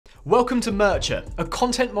Welcome to Mercher, a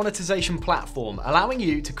content monetization platform allowing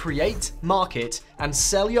you to create, market, and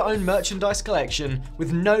sell your own merchandise collection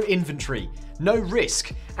with no inventory, no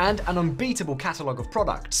risk, and an unbeatable catalogue of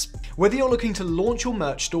products. Whether you're looking to launch your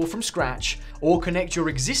merch store from scratch or connect your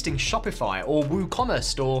existing Shopify or WooCommerce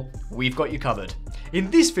store, we've got you covered.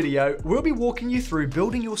 In this video, we'll be walking you through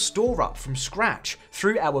building your store up from scratch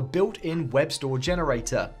through our built-in web store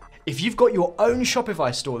generator. If you've got your own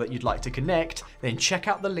Shopify store that you'd like to connect, then check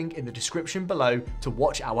out the link in the description below to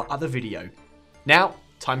watch our other video. Now,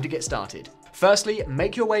 time to get started. Firstly,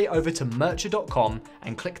 make your way over to mercher.com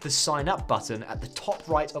and click the sign up button at the top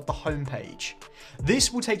right of the homepage.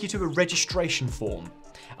 This will take you to a registration form.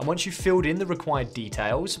 And once you've filled in the required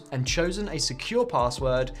details and chosen a secure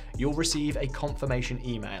password, you'll receive a confirmation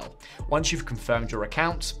email. Once you've confirmed your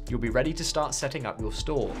account, you'll be ready to start setting up your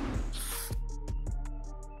store.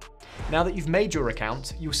 Now that you've made your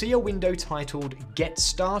account, you'll see a window titled Get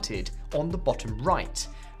Started on the bottom right,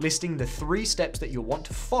 listing the 3 steps that you'll want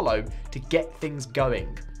to follow to get things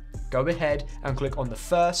going. Go ahead and click on the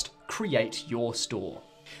first, Create Your Store.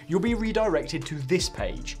 You'll be redirected to this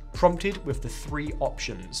page, prompted with the 3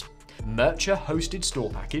 options: Mercher Hosted Store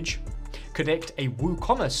Package, Connect a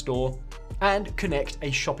WooCommerce store, and Connect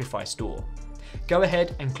a Shopify store. Go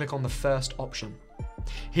ahead and click on the first option.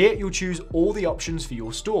 Here you'll choose all the options for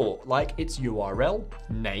your store, like its URL,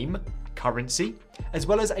 name, currency, as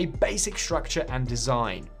well as a basic structure and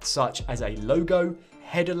design, such as a logo,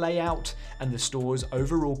 header layout, and the store's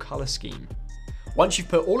overall color scheme. Once you've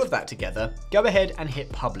put all of that together, go ahead and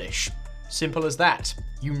hit publish. Simple as that.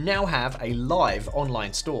 You now have a live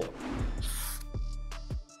online store.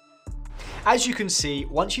 As you can see,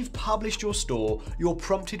 once you've published your store, you're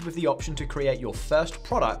prompted with the option to create your first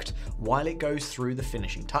product while it goes through the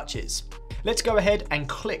finishing touches. Let's go ahead and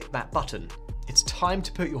click that button. It's time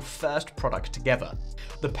to put your first product together.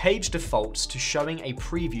 The page defaults to showing a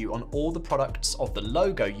preview on all the products of the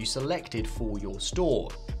logo you selected for your store,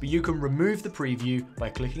 but you can remove the preview by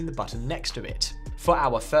clicking the button next to it. For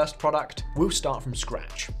our first product, we'll start from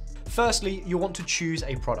scratch. Firstly, you'll want to choose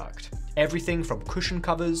a product. Everything from cushion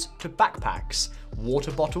covers to backpacks,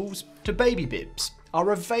 water bottles to baby bibs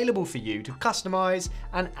are available for you to customize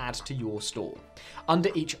and add to your store. Under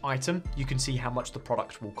each item, you can see how much the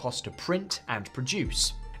product will cost to print and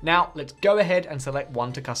produce. Now, let's go ahead and select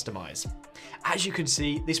one to customize. As you can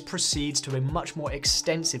see, this proceeds to a much more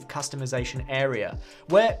extensive customization area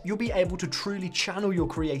where you'll be able to truly channel your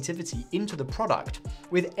creativity into the product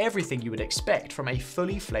with everything you would expect from a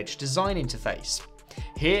fully fledged design interface.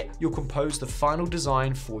 Here, you'll compose the final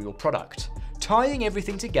design for your product, tying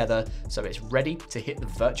everything together so it's ready to hit the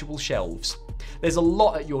virtual shelves. There's a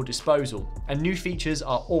lot at your disposal, and new features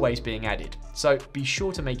are always being added, so be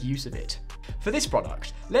sure to make use of it. For this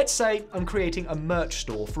product, let's say I'm creating a merch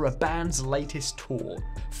store for a band's latest tour.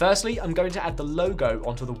 Firstly, I'm going to add the logo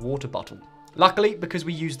onto the water bottle. Luckily, because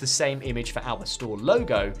we use the same image for our store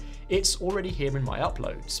logo, it's already here in my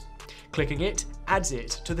uploads. Clicking it adds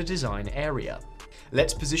it to the design area.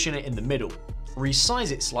 Let's position it in the middle,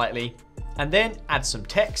 resize it slightly, and then add some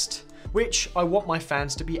text, which I want my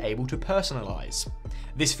fans to be able to personalize.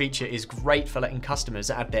 This feature is great for letting customers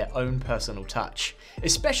add their own personal touch,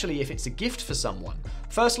 especially if it's a gift for someone.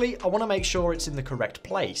 Firstly, I want to make sure it's in the correct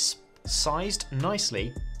place, sized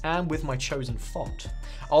nicely, and with my chosen font.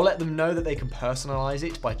 I'll let them know that they can personalize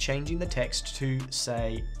it by changing the text to,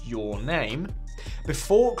 say, your name,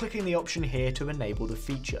 before clicking the option here to enable the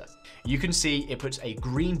feature. You can see it puts a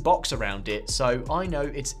green box around it, so I know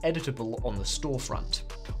it's editable on the storefront.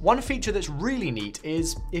 One feature that's really neat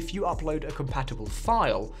is if you upload a compatible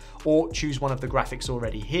file or choose one of the graphics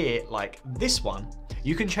already here, like this one,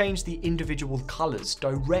 you can change the individual colors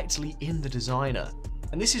directly in the designer.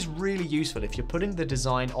 And this is really useful if you're putting the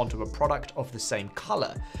design onto a product of the same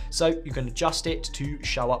color, so you can adjust it to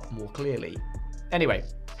show up more clearly. Anyway,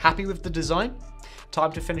 happy with the design?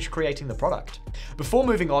 Time to finish creating the product. Before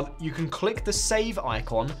moving on, you can click the save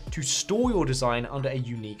icon to store your design under a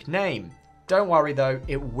unique name. Don't worry though,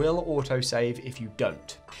 it will autosave if you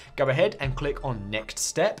don't. Go ahead and click on Next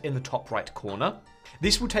Step in the top right corner.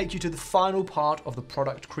 This will take you to the final part of the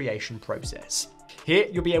product creation process. Here,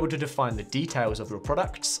 you'll be able to define the details of your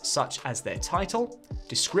products, such as their title,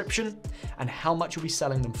 description, and how much you'll be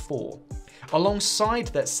selling them for. Alongside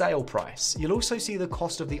that sale price, you'll also see the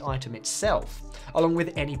cost of the item itself, along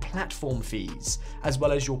with any platform fees, as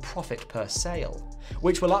well as your profit per sale,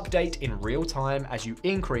 which will update in real time as you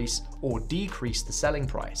increase or decrease the selling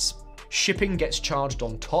price. Shipping gets charged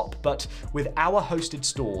on top, but with our hosted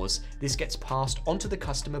stores, this gets passed onto the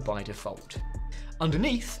customer by default.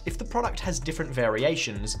 Underneath, if the product has different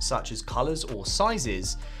variations, such as colors or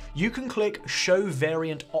sizes, you can click Show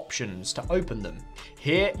Variant Options to open them.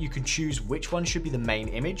 Here you can choose which one should be the main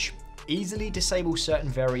image, easily disable certain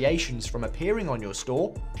variations from appearing on your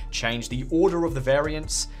store, change the order of the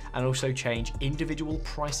variants, and also change individual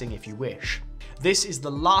pricing if you wish. This is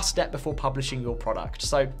the last step before publishing your product,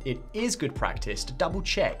 so it is good practice to double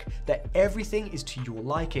check that everything is to your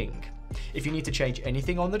liking. If you need to change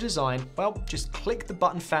anything on the design, well, just click the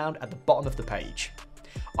button found at the bottom of the page.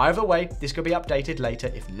 Either way, this could be updated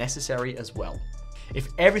later if necessary as well. If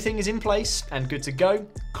everything is in place and good to go,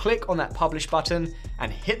 click on that publish button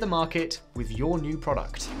and hit the market with your new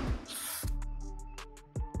product.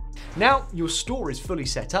 Now your store is fully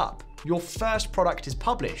set up. Your first product is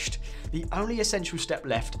published. The only essential step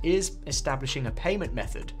left is establishing a payment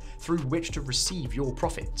method through which to receive your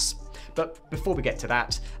profits. But before we get to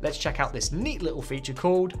that, let's check out this neat little feature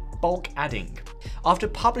called bulk adding. After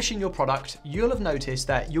publishing your product, you'll have noticed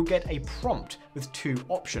that you'll get a prompt with two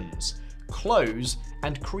options: close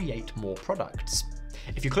and create more products.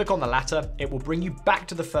 If you click on the latter, it will bring you back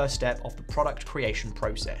to the first step of the product creation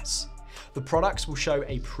process. The products will show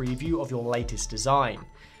a preview of your latest design,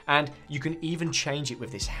 and you can even change it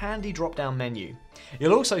with this handy drop-down menu.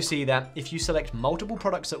 You'll also see that if you select multiple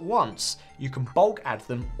products at once, you can bulk add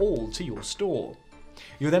them all to your store.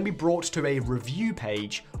 You'll then be brought to a review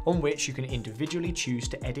page on which you can individually choose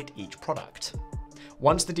to edit each product.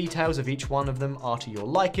 Once the details of each one of them are to your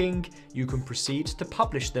liking, you can proceed to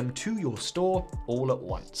publish them to your store all at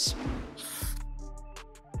once.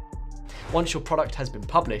 Once your product has been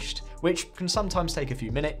published, which can sometimes take a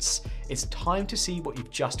few minutes, it's time to see what you've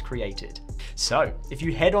just created. So, if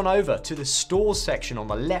you head on over to the Stores section on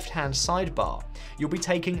the left-hand sidebar, you'll be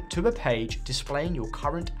taken to a page displaying your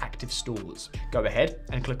current active stores. Go ahead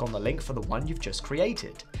and click on the link for the one you've just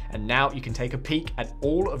created. And now you can take a peek at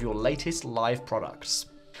all of your latest live products.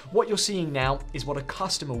 What you're seeing now is what a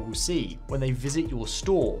customer will see when they visit your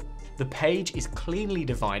store. The page is cleanly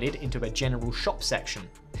divided into a general shop section,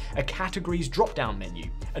 a categories drop-down menu,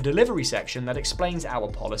 a delivery section that explains our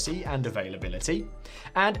policy and availability,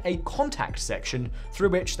 and a contact section through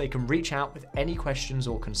which they can reach out with any questions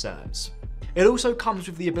or concerns. It also comes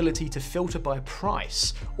with the ability to filter by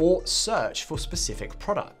price or search for specific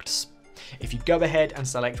products. If you go ahead and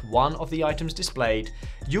select one of the items displayed,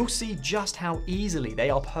 you'll see just how easily they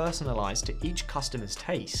are personalized to each customer's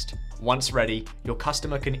taste. Once ready, your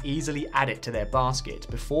customer can easily add it to their basket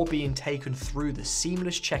before being taken through the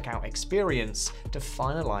seamless checkout experience to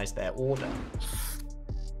finalize their order.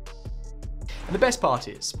 And the best part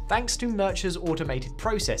is, thanks to Merch's automated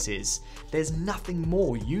processes, there's nothing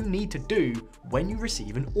more you need to do when you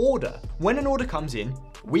receive an order. When an order comes in,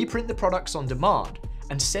 we print the products on demand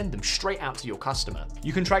and send them straight out to your customer.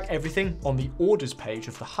 You can track everything on the orders page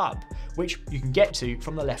of the hub, which you can get to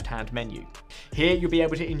from the left-hand menu. Here you'll be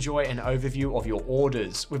able to enjoy an overview of your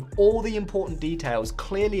orders with all the important details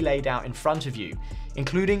clearly laid out in front of you,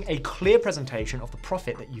 including a clear presentation of the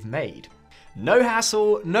profit that you've made. No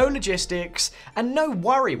hassle, no logistics, and no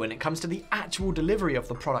worry when it comes to the actual delivery of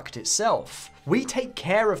the product itself. We take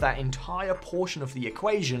care of that entire portion of the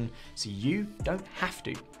equation so you don't have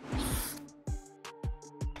to.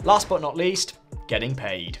 Last but not least, getting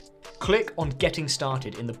paid. Click on Getting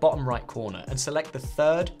Started in the bottom right corner and select the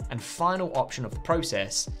third and final option of the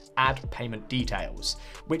process, Add Payment Details,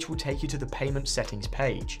 which will take you to the payment settings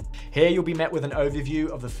page. Here you'll be met with an overview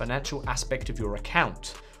of the financial aspect of your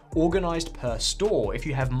account, organized per store if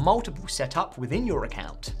you have multiple set up within your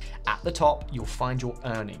account. At the top, you'll find your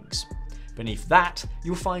earnings. Beneath that,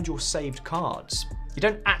 you'll find your saved cards. You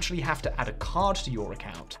don't actually have to add a card to your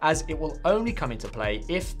account, as it will only come into play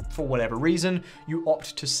if, for whatever reason, you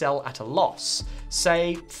opt to sell at a loss,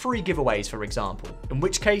 say free giveaways for example, in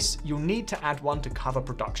which case you'll need to add one to cover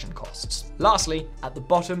production costs. Lastly, at the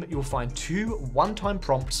bottom you'll find two one-time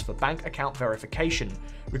prompts for bank account verification,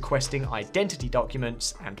 requesting identity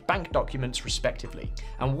documents and bank documents respectively.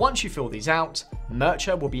 And once you fill these out,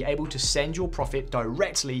 Mercher will be able to send your profit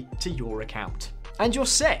directly to your account. And you're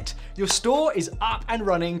set! Your store is up and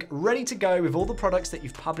running, ready to go with all the products that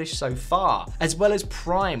you've published so far, as well as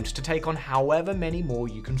primed to take on however many more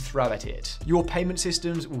you can throw at it. Your payment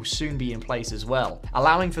systems will soon be in place as well,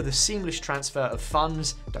 allowing for the seamless transfer of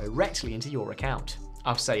funds directly into your account.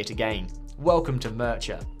 I'll say it again. Welcome to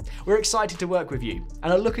Mercher. We're excited to work with you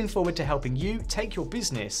and are looking forward to helping you take your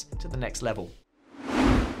business to the next level.